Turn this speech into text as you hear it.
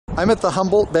I'm at the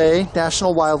Humboldt Bay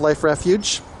National Wildlife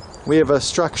Refuge. We have a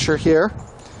structure here,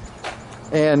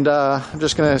 and I'm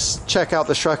just going to check out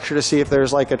the structure to see if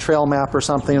there's like a trail map or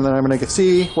something, and then I'm going to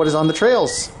see what is on the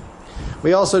trails.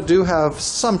 We also do have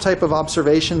some type of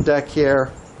observation deck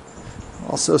here.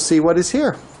 Also see what is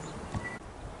here.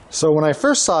 So when I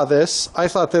first saw this, I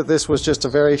thought that this was just a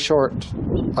very short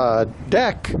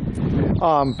deck,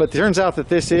 but it turns out that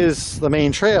this is the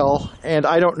main trail, and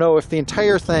I don't know if the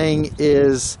entire thing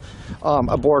is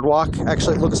a boardwalk.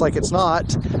 Actually, it looks like it's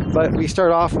not, but we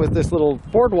start off with this little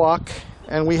boardwalk,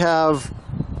 and we have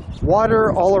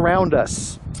water all around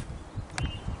us,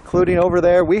 including over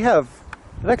there. We have,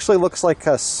 it actually looks like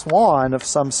a swan of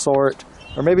some sort,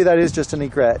 or maybe that is just an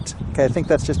egret. Okay, I think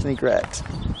that's just an egret.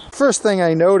 First thing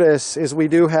I notice is we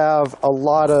do have a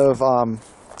lot of,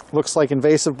 looks like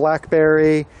invasive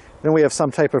blackberry, then we have some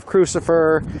type of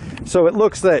crucifer. So it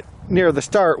looks that near the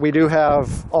start we do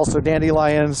have also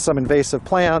dandelions, some invasive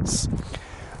plants,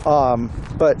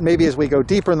 but maybe as we go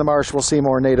deeper in the marsh we'll see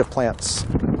more native plants.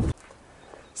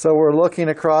 So we're looking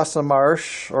across a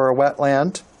marsh or a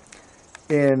wetland.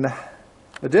 In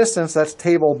the distance, that's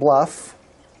Table Bluff.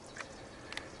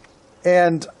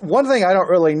 And one thing I don't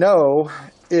really know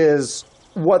is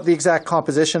what the exact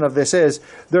composition of this is.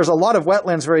 There's a lot of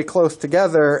wetlands very close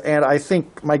together, and I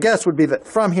think my guess would be that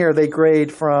from here they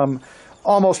grade from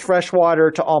almost freshwater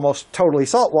to almost totally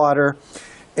saltwater.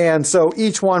 And so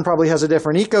each one probably has a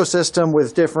different ecosystem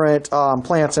with different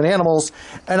plants and animals,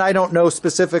 and I don't know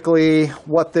specifically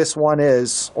what this one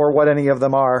is or what any of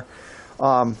them are.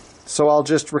 So I'll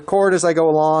just record as I go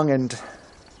along and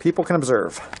people can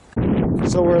observe.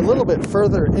 So we're a little bit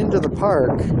further into the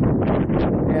park,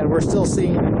 and we're still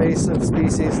seeing invasive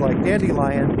species like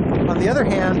dandelion. On the other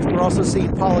hand, we're also seeing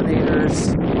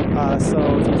pollinators, so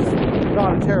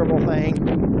not a terrible thing.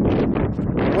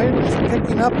 The wind is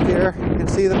picking up here. You can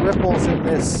see the ripples in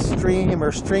this stream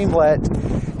or streamlet.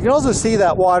 You can also see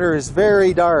that water is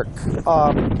very dark.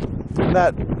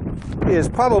 That is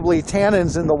probably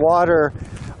tannins in the water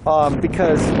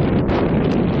because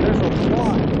there's a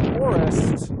lot of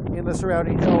forest in the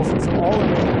surrounding hills, and so all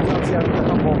of it comes out of the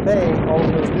Humboldt Bay, all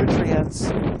of those nutrients,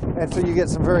 and so you get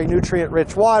some very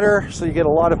nutrient-rich water, so you get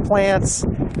a lot of plants,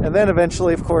 and then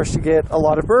eventually, of course, you get a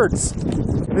lot of birds.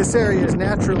 This area is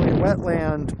naturally a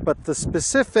wetland, but the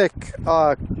specific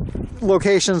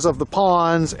locations of the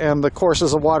ponds and the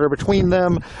courses of water between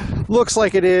them looks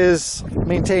like it is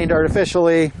maintained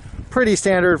artificially. Pretty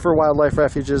standard for wildlife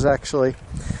refuges, actually,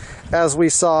 as we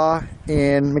saw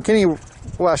in McKinney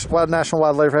National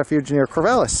Wildlife Refuge near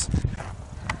Corvallis.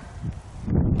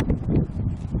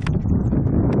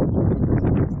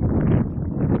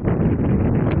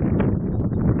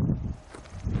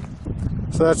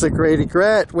 So that's a great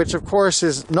egret, which of course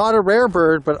is not a rare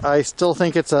bird, but I still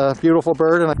think it's a beautiful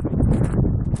bird.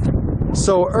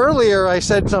 So earlier I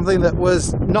said something that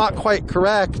was not quite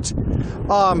correct.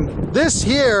 This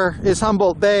here is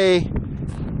Humboldt Bay,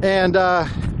 and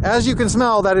as you can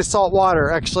smell, that is salt water.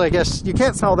 Actually, I guess you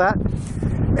can't smell that.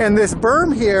 And this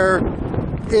berm here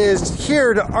is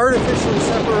here to artificially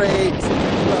separate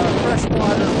the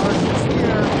freshwater marshes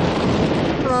here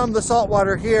from the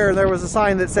saltwater here. There was a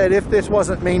sign that said if this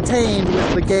wasn't maintained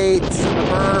with the gates and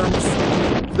the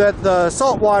berms, that the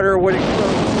saltwater would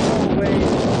encroach all the way.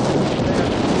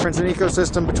 There's an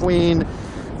ecosystem between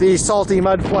the salty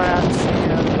mud flats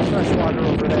and the freshwater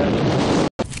over there.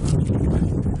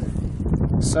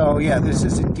 So yeah, this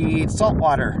is indeed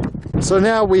saltwater. So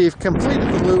now we've completed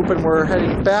the loop and we're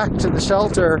heading back to the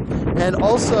shelter, and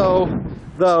also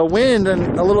the wind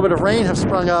and a little bit of rain have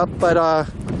sprung up, but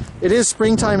it is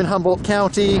springtime in Humboldt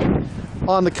County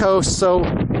on the coast, so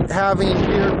having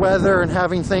weird weather and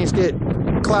having things get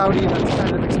cloudy, that's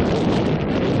kind of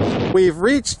expected. We've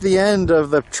reached the end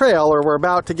of the trail, or we're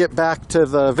about to get back to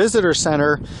the visitor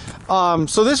center.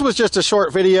 So this was just a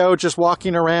short video, just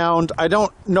walking around. I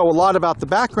don't know a lot about the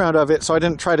background of it, so I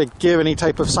didn't try to give any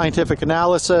type of scientific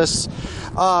analysis.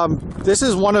 This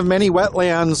is one of many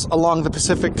wetlands along the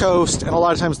Pacific coast, and a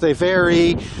lot of times they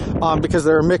vary because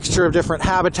they're a mixture of different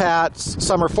habitats.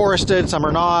 Some are forested, some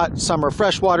are not, some are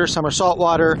freshwater, some are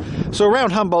saltwater. So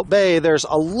around Humboldt Bay, there's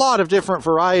a lot of different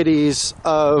varieties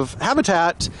of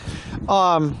habitat,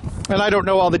 and I don't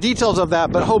know all the details of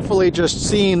that, but hopefully just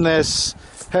seeing this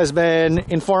has been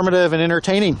informative and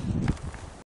entertaining.